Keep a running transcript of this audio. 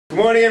Good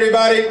morning,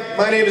 everybody.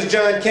 My name is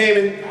John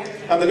Kamen.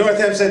 I'm the North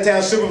Hempstead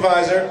Town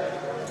Supervisor,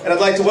 and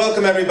I'd like to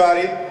welcome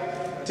everybody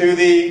to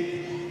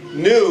the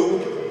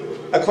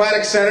new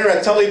Aquatic Center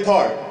at Tully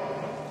Park.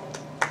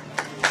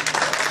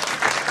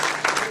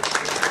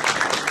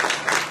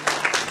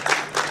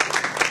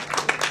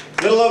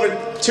 A little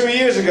over 2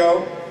 years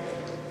ago,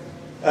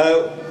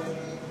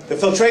 the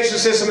filtration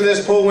system in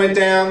this pool went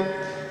down.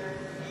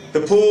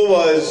 The pool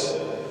was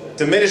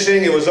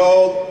diminishing, it was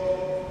old.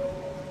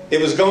 It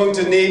was going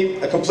to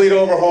need a complete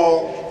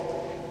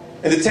overhaul,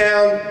 and the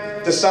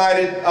town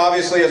decided,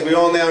 obviously, as we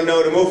all now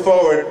know, to move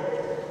forward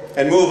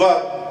and move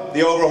up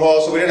the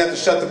overhaul so we didn't have to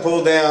shut the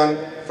pool down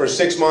for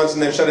 6 months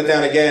and then shut it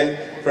down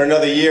again for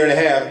another year and a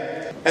half.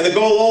 And the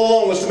goal all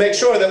along was to make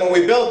sure that when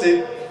we built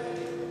it,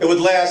 it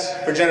would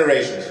last for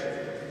generations.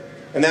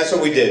 And that's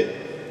what we did.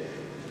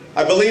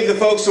 I believe the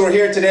folks who are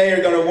here today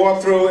are going to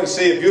walk through and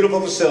see a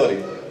beautiful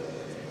facility.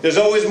 There's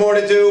always more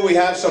to do. We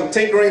have some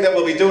tinkering that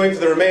we'll be doing for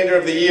the remainder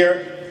of the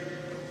year.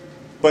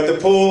 But the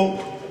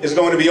pool is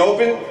going to be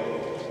open.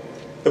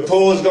 The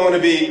pool is going to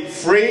be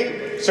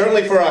free.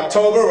 Certainly for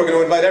October, we're going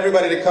to invite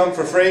everybody to come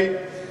for free.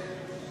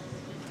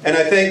 And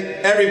I think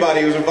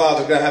everybody who's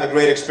involved is going to have a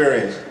great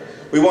experience.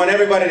 We want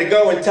everybody to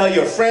go and tell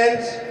your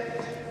friends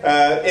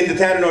in the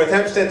town of North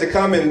Hempstead to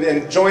come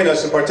and join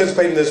us and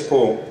participate in this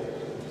pool.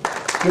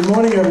 Good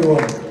morning,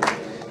 everyone.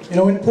 You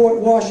know, in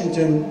Port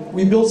Washington,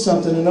 we built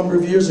something a number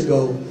of years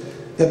ago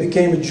that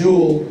became a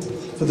jewel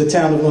for the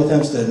town of North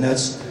Hempstead, and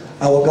that's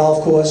our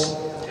golf course.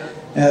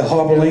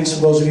 Harbor Links, for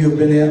those of you who have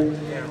been there.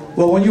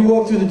 Well, when you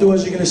walk through the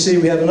doors, you're going to see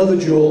we have another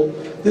jewel.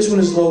 This one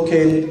is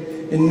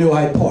located in New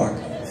Hyde Park,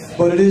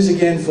 but it is,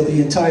 again, for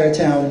the entire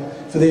town,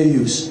 for their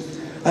use.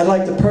 I'd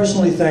like to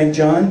personally thank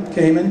John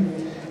Kamen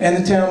and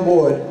the town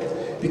board,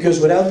 because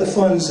without the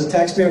funds, the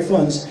taxpayer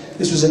funds,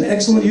 this was an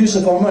excellent use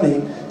of our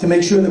money to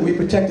make sure that we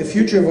protect the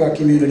future of our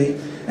community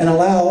and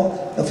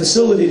allow a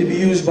facility to be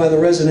used by the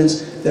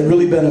residents that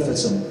really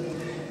benefits them.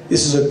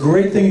 This is a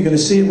great thing. You're going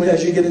to see it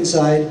as you get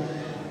inside.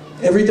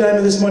 Every dime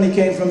of this money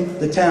came from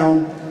the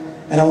town,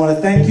 and I want to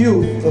thank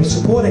you for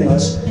supporting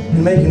us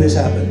in making this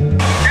happen.